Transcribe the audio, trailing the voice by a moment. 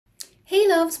Hey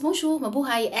loves, bonjour,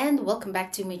 mabuhay, and welcome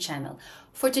back to my channel.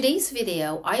 For today's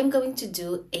video, I am going to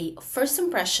do a first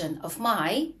impression of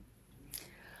my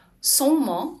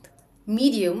Songmont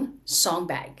medium song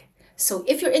bag. So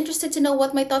if you're interested to know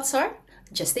what my thoughts are,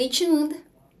 just stay tuned.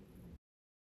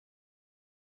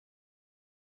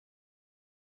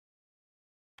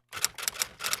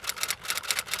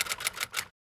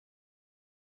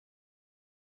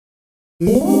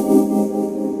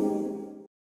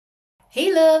 Hey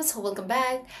loves, welcome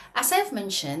back. As I've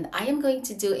mentioned, I am going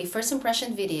to do a first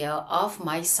impression video of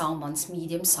my Songmont's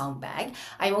medium song bag.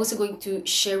 I'm also going to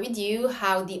share with you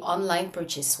how the online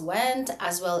purchase went,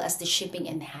 as well as the shipping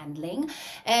and handling,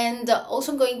 and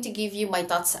also going to give you my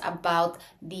thoughts about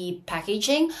the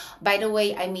packaging. By the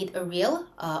way, I made a reel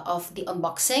of the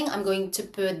unboxing. I'm going to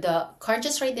put the card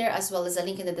just right there, as well as a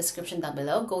link in the description down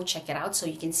below. Go check it out so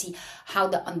you can see how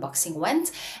the unboxing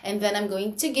went. And then I'm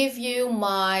going to give you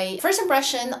my first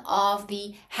impression of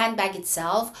the handbag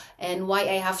itself and why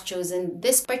I have chosen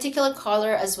this particular color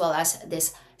as well as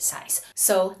this size.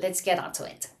 So let's get on to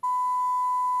it.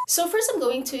 So first, I'm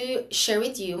going to share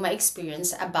with you my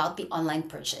experience about the online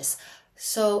purchase.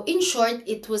 So in short,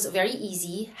 it was very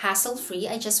easy, hassle-free.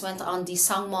 I just went on the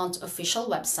Songmont official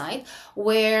website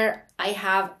where I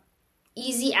have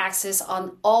easy access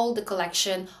on all the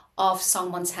collection of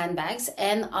Songmont's handbags,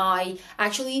 and I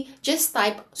actually just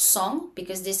type Song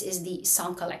because this is the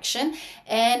Song collection,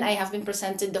 and I have been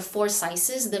presented the 4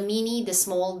 sizes: the mini, the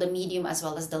small, the medium, as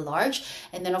well as the large,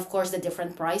 and then of course the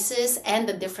different prices and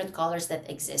the different colors that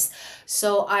exist.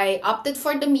 So I opted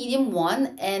for the medium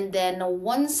one, and then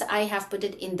once I have put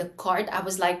it in the cart, I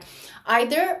was like,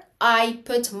 either I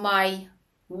put my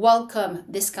welcome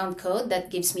discount code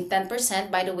that gives me 10%.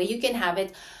 By the way, you can have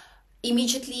it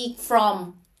immediately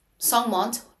from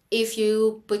Songmont if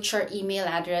you put your email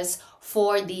address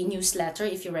for the newsletter.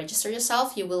 If you register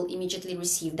yourself, you will immediately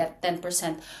receive that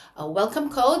 10% welcome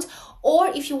code. Or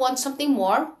if you want something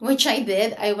more, which I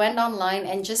did, I went online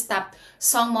and just tapped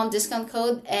Songmont discount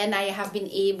code, and I have been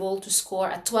able to score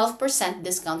a 12%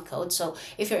 discount code. So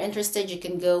if you're interested, you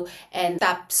can go and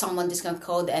tap Songmont discount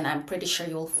code, and I'm pretty sure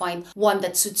you'll find one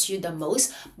that suits you the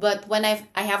most. But when I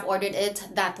have ordered it,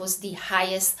 that was the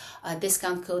highest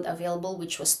discount code available,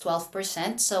 which was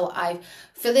 12%. So I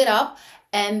filled it up,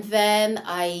 and then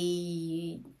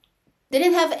I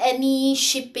didn't have any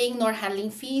shipping nor handling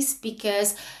fees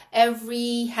because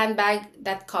every handbag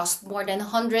that costs more than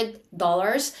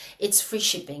 $100, it's free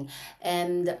shipping.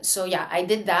 And so yeah, I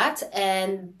did that,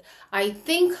 and I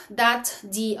think that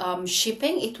the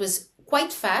shipping, it was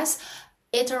quite fast.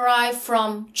 It arrived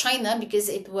from China because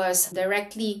it was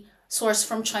directly sourced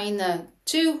from China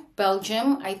to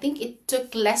Belgium. I think it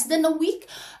took less than a week.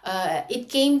 It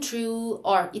came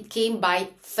by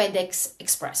FedEx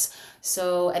Express.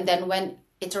 So, and then when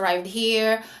it arrived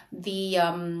here, the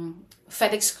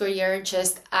FedEx courier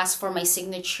just asked for my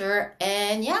signature,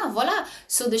 and yeah, voila.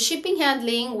 So the shipping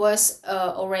handling was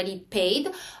already paid.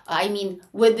 I mean,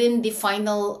 within the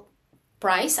final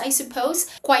price, I suppose,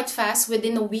 quite fast,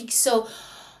 within a week. So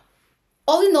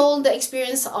all in all, the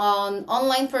experience on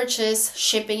online purchase,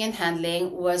 shipping and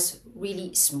handling was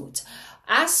really smooth.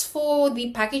 As for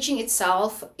the packaging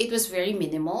itself, it was very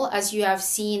minimal. As you have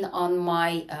seen on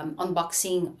my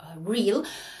unboxing reel,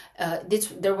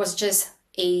 there was just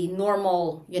a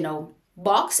normal,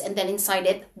 box, and then inside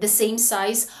it, the same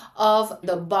size of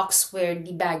the box where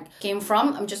the bag came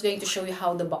from. I'm just going to show you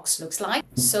how the box looks like.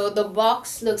 So the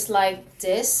box looks like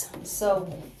this. So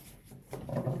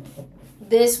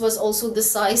this was also the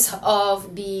size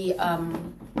of the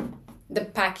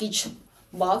package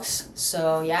box.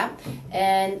 So yeah,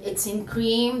 and it's in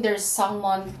cream. There's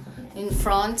Songmont in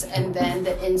front, and then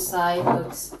the inside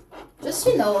looks just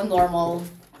a normal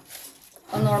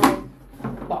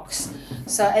box.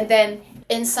 So, and then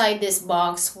inside this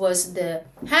box was the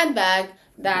handbag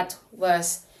that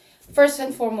was first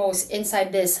and foremost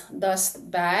inside this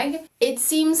dust bag. It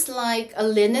seems like a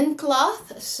linen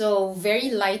cloth, so very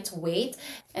lightweight.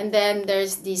 And then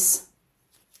there's this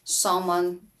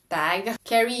Songmont tag,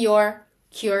 carry your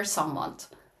Cure Songmont.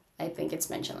 I think it's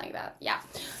mentioned like that. Yeah.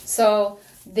 So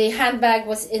the handbag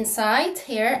was inside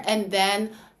here, and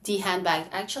then the handbag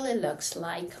actually looks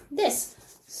like this.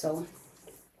 So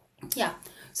yeah.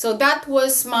 So that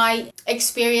was my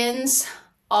experience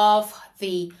of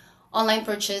the online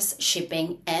purchase,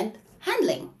 shipping, and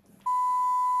handling.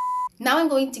 Now I'm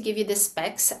going to give you the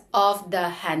specs of the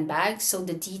handbag, so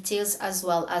the details as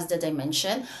well as the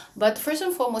dimension. But first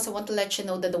and foremost, I want to let you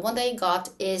know that the one that I got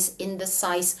is in the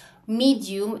size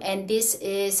medium, and this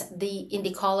is in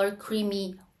the color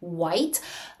creamy white.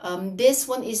 This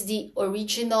one is the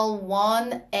original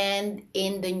one and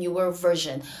in the newer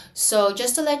version. So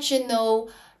just to let you know,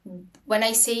 when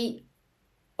I say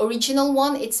original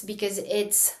one, it's because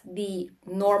it's the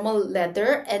normal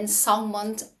leather, and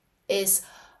Songmont is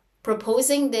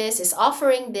offering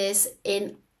this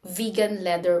in vegan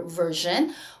leather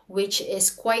version, which is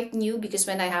quite new because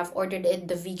when I have ordered it,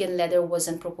 the vegan leather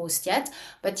wasn't proposed yet.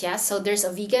 But yeah, so there's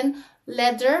a vegan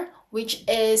leather which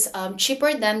is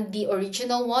cheaper than the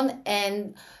original one.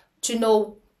 And to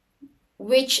know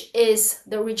which is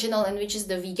the original and which is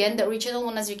the vegan, the original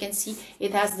one, as you can see,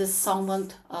 it has the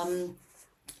Songmont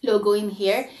logo in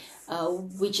here,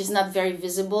 which is not very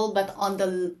visible, but on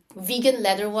the vegan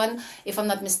leather one, if I'm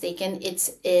not mistaken,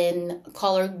 it's in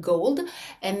color gold.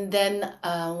 And then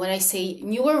when I say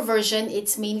newer version,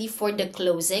 it's mainly for the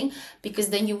closing, because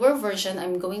the newer version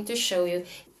I'm going to show you,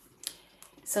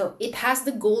 so it has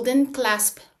the golden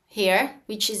clasp here,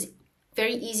 which is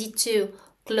very easy to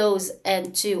close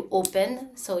and to open,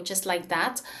 so just like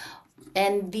that.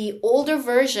 And the older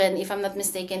version, if I'm not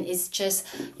mistaken, is just,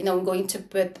 you know, I'm going to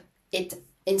put it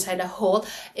inside a hole.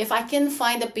 If I can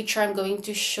find a picture, I'm going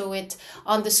to show it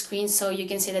on the screen so you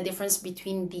can see the difference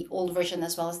between the old version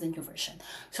as well as the new version.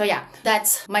 So yeah,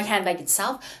 that's my handbag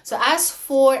itself. So as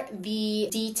for the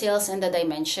details and the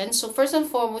dimensions, so first and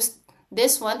foremost,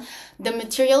 this one, the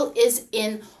material is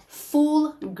in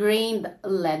full grained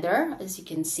leather, as you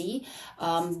can see.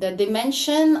 The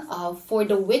dimension for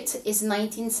the width is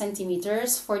 19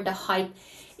 centimeters. For the height,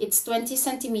 it's 20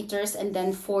 centimeters. And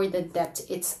then for the depth,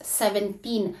 it's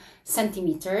 17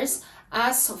 centimeters.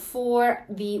 As for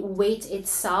the weight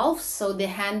itself, so the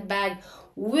handbag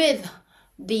with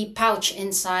the pouch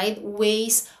inside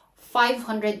weighs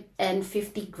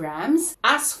 550 grams.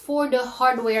 As for the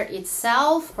hardware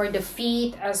itself, for the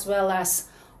feet as well as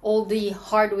all the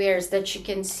hardwares that you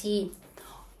can see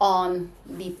on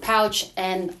the pouch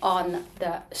and on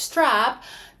the strap,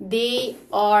 they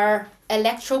are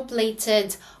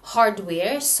electroplated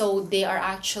hardware, so they are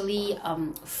actually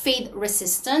fade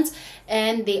resistant,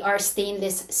 and they are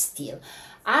stainless steel.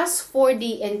 As for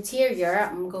the interior,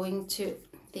 I'm going to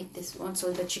take this one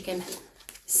so that you can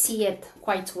see it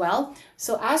quite well.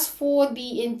 So as for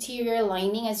the interior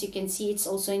lining, as you can see, it's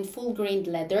also in full grained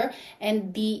leather,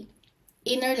 and the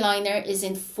inner liner is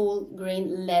in full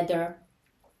grain leather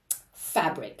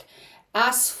fabric.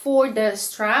 As for the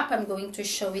strap, I'm going to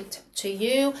show it to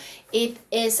you. It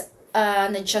is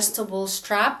an adjustable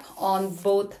strap on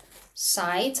both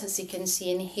sides, as you can see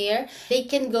in here. They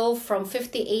can go from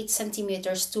 58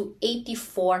 centimeters to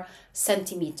 84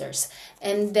 centimeters.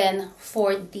 And then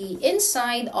for the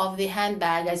inside of the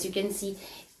handbag, as you can see,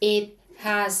 it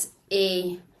has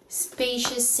a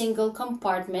spacious single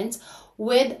compartment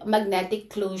with magnetic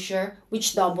closure,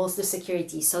 which doubles the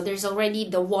security. So there's already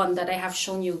the one that I have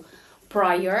shown you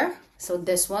prior, so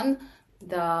this one,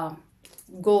 the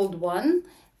gold one,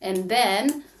 and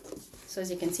then, so as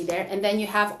you can see there, and then you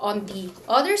have on the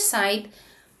other side,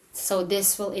 so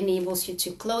this will enable you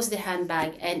to close the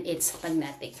handbag, and it's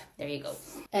magnetic. There you go.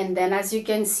 And then as you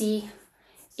can see,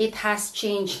 it has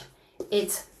changed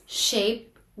its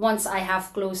shape once I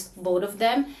have closed both of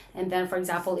them. And then, for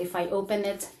example, if I open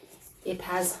it, it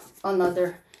has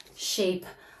another shape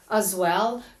as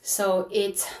well. So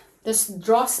this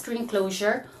drawstring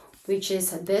closure, which is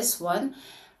this one,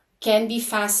 can be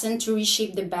fastened to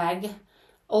reshape the bag,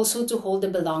 also to hold the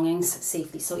belongings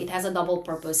safely. So it has a double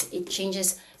purpose. It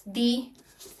changes the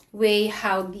way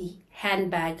how the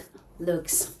handbag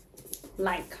looks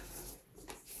like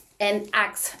and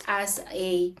acts as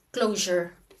a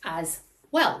closure as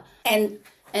well. And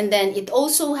then it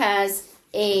also has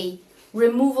a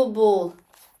removable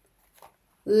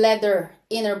leather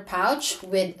inner pouch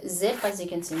with zip, as you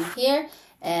can see here,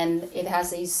 and it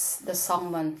has the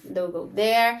Songmont logo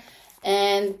there,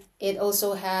 and it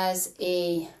also has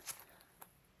a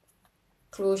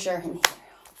closure in here.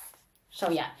 So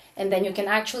yeah, and then you can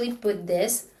actually put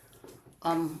this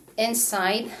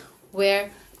inside where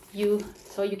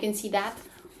so you can see that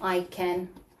I can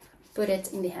put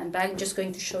it in the handbag. I'm just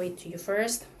going to show it to you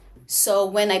first. So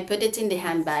when I put it in the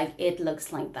handbag, it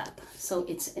looks like that. So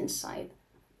it's inside,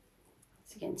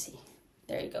 as you can see.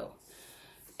 There you go.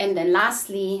 And then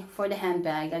lastly, for the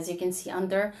handbag, as you can see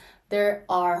under, there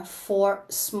are 4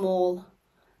 small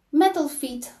metal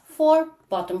feet for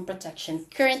bottom protection.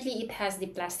 Currently, it has the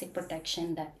plastic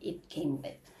protection that it came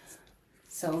with.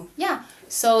 So yeah,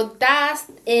 so that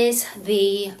is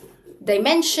the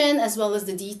dimension as well as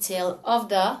the detail of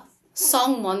the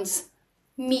Songmont's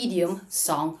medium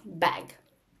song bag.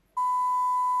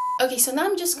 Okay, so now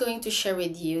I'm just going to share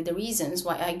with you the reasons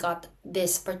why I got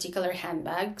this particular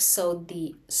handbag. So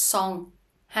the Song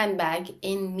handbag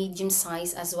in medium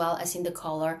size as well as in the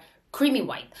color creamy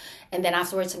white. And then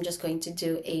afterwards, I'm just going to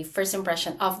do a first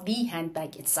impression of the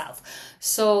handbag itself.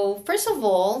 So first of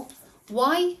all,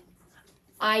 why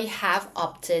I have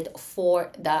opted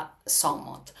for the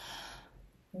Songmont?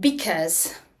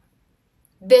 Because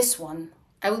this one,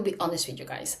 I will be honest with you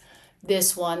guys,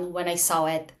 this one, when I saw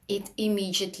it, it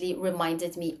immediately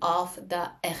reminded me of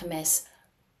the Hermes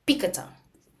Picotin.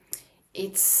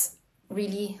 It's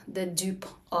really the dupe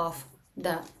of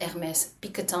the Hermes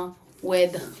Picotin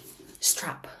with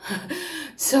strap.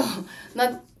 So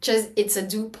not just it's a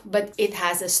dupe, but it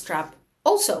has a strap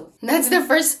also. That's the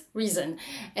first reason.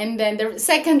 And then the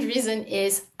second reason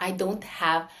is I don't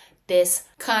have this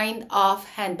kind of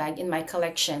handbag in my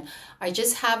collection. I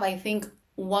just have, I think,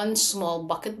 one small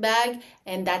bucket bag,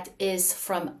 and that is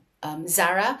from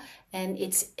Zara, and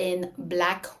it's in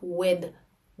black with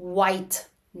white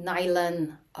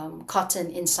nylon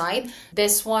cotton inside.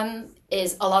 This one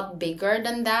is a lot bigger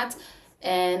than that,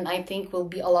 and I think will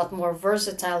be a lot more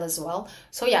versatile as well.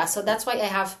 So yeah, so that's why I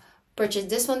have purchased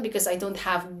this one, because I don't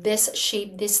have this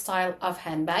shape, this style of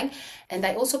handbag. And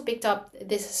I also picked up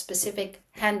this specific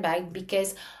handbag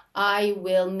because I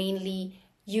will mainly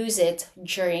use it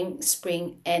during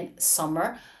spring and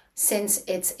summer. Since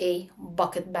it's a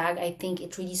bucket bag, I think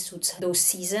it really suits those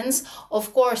seasons.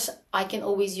 Of course, I can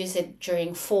always use it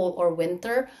during fall or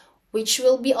winter, which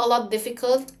will be a lot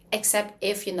difficult, except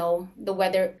if, you know, the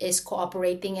weather is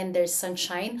cooperating and there's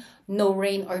sunshine, no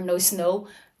rain or no snow.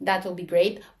 That will be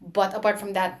great. But apart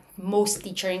from that,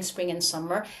 mostly during spring and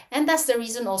summer. And that's the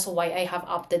reason also why I have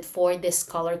opted for this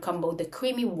color combo, the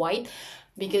creamy white,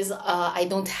 because I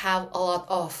don't have a lot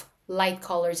of light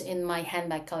colors in my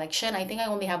handbag collection. I think I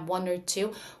only have one or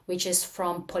two, which is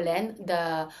from Pollen,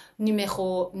 the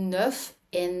numéro 9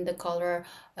 in the color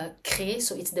Cré,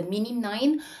 so it's the mini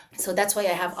 9. So that's why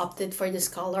I have opted for this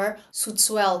color. Suits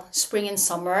well spring and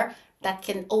summer. That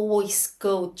can always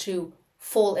go to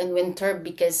fall and winter,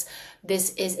 because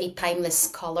this is a timeless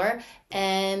color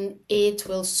and it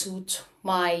will suit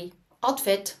my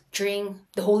outfit during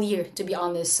the whole year, to be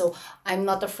honest. So I'm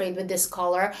not afraid with this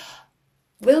color.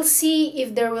 We'll see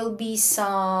if there will be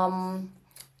some,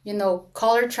 you know,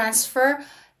 color transfer.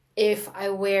 If I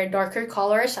wear darker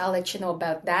colors, I'll let you know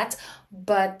about that.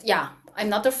 But yeah, I'm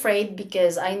not afraid,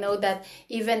 because I know that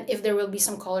even if there will be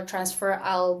some color transfer,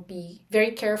 I'll be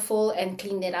very careful and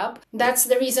clean it up. That's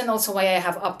the reason also why I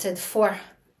have opted for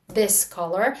this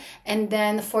color. And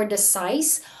then for the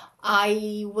size,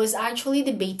 I was actually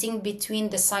debating between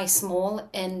the size small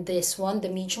and this one, the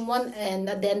medium one. And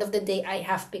at the end of the day, I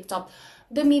have picked up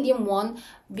the medium one,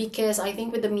 because I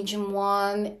think with the medium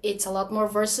one, it's a lot more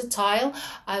versatile.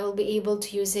 I will be able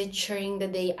to use it during the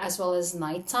day as well as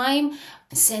nighttime.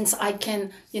 Since I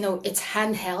can, you know, it's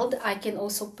handheld, I can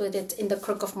also put it in the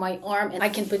crook of my arm, and I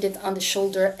can put it on the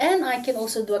shoulder, and I can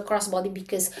also do a crossbody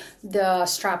because the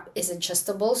strap is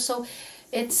adjustable. So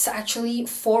it's actually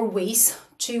 4 ways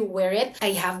to wear it.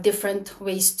 I have different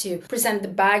ways to present the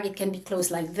bag. It can be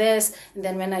closed like this, and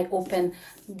then when I open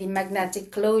the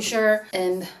magnetic closure,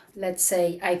 and let's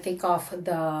say I take off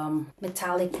the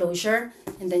metallic closure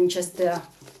and then just the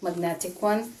magnetic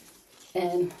one,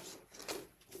 and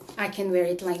I can wear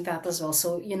it like that as well.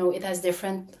 So, you know, it has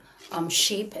different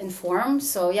shape and form.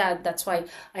 So yeah, that's why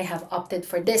I have opted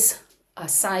for this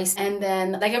size. And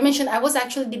then, like I mentioned, I was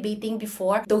actually debating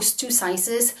before those 2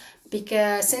 sizes,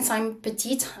 because since I'm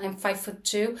petite, I'm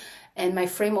 5'2", and my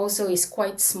frame also is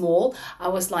quite small. I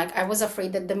was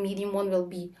afraid that the medium one will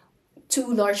be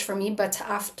too large for me. But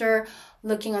after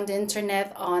looking on the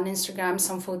internet, on Instagram,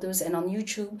 some photos, and on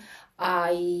YouTube,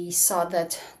 I saw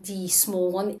that the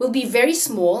small one will be very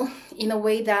small, in a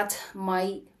way that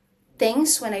my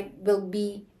things, when I will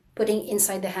be putting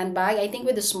inside the handbag, I think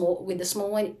with the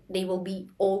small one, they will be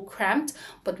all cramped.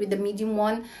 But with the medium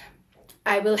one,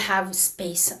 I will have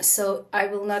space, so I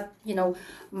will not, you know,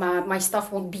 my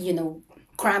stuff won't be, you know,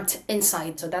 cramped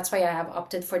inside. So that's why I have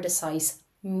opted for the size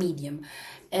medium.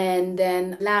 And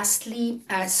then lastly,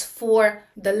 as for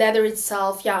the leather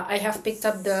itself, yeah, I have picked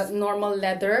up the normal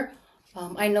leather.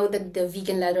 I know that the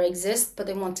vegan leather exists, but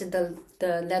I wanted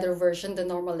the leather version, the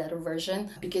normal leather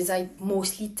version, because I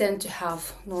mostly tend to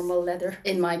have normal leather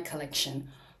in my collection.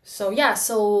 So yeah,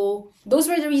 so those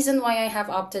were the reasons why I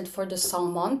have opted for the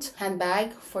Songmont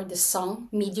handbag, for the Song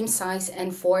medium size,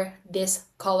 and for this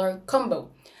color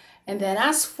combo. And then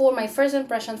as for my first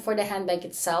impression for the handbag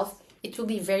itself, it will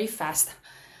be very fast.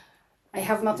 I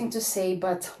have nothing to say,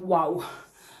 but wow.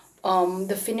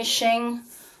 The finishing,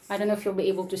 I don't know if you'll be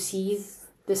able to see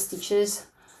the stitches.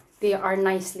 They are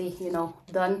nicely, you know,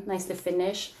 done, nicely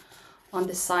finished on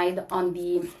the side, on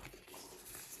the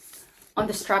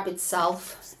strap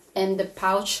itself, and the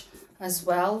pouch as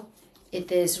well.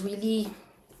 It is really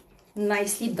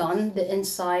nicely done, the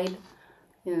inside,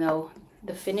 you know,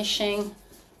 the finishing,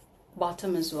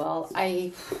 bottom as well.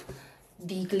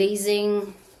 The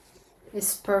glazing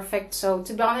is perfect. So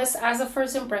to be honest, as a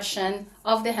first impression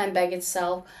of the handbag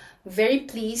itself, very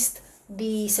pleased.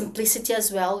 The simplicity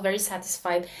as well, very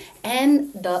satisfied.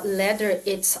 And the leather,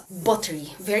 it's buttery,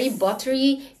 very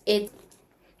buttery. It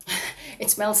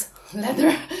smells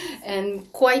leather and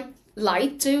quite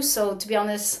light too. So to be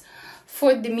honest,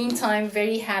 for the meantime,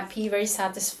 very happy, very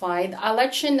satisfied. I'll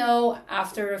let you know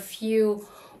after a few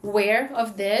wear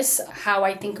of this how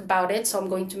I think about it. So I'm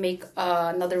going to make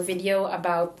another video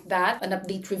about that, an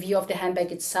update review of the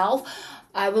handbag itself.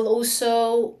 I will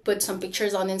also put some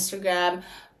pictures on Instagram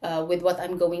with what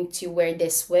I'm going to wear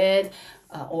this with,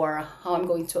 or how I'm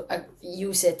going to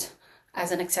use it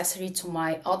as an accessory to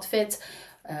my outfit.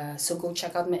 So go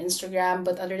check out my Instagram.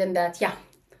 But other than that, yeah,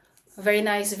 very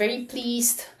nice, very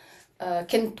pleased.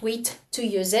 Can't wait to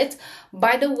use it.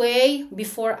 By the way,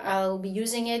 before I'll be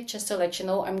using it, just to let you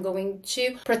know, I'm going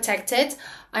to protect it.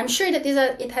 I'm sure that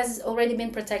it has already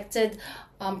been protected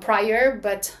prior,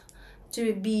 but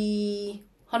to be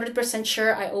 100%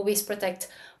 sure, I always protect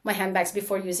my handbags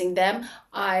before using them.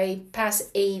 I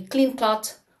pass a clean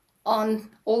cloth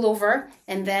on all over,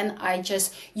 and then I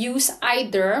just use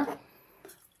either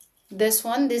this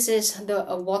one. This is the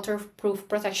waterproof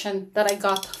protection that I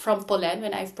got from Polen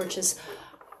when I've purchased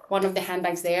one of the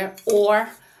handbags there, or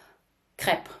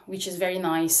crepe, which is very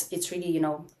nice. It's really, you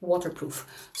know, waterproof.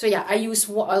 So yeah,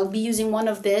 I'll be using one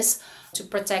of this to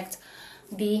protect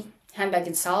the handbag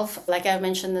itself. Like I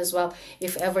mentioned as well,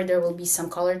 if ever there will be some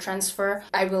color transfer,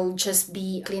 I will just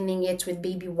be cleaning it with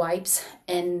baby wipes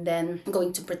and then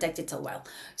going to protect it a while.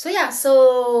 So yeah,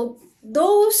 so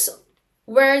those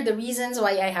were the reasons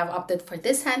why I have opted for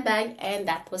this handbag, and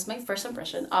that was my first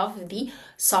impression of the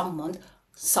Songmont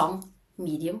Song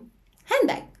medium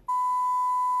handbag.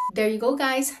 There you go,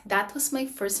 guys. That was my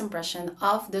first impression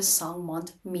of the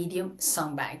Songmont medium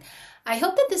song bag. I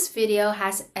hope that this video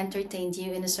has entertained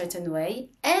you in a certain way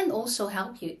and also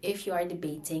helped you if you are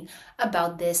debating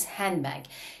about this handbag.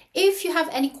 If you have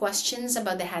any questions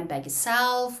about the handbag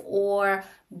itself or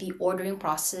the ordering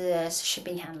process,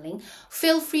 shipping, handling,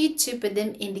 feel free to put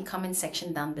them in the comment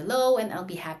section down below and I'll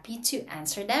be happy to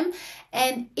answer them.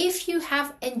 And if you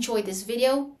have enjoyed this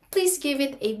video, please give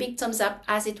it a big thumbs up,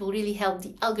 as it will really help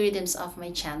the algorithms of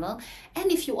my channel. And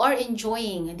if you are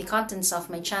enjoying the contents of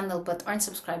my channel but aren't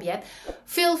subscribed yet,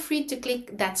 feel free to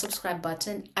click that subscribe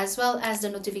button as well as the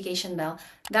notification bell.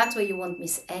 That way you won't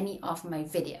miss any of my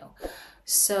video.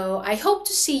 So I hope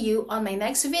to see you on my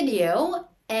next video.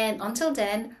 And until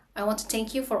then, I want to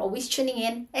thank you for always tuning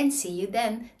in and see you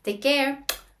then. Take care.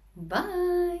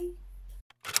 Bye.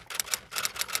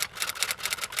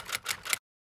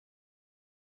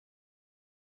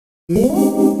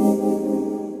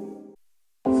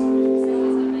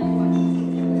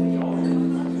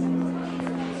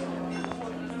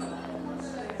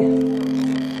 Thank you.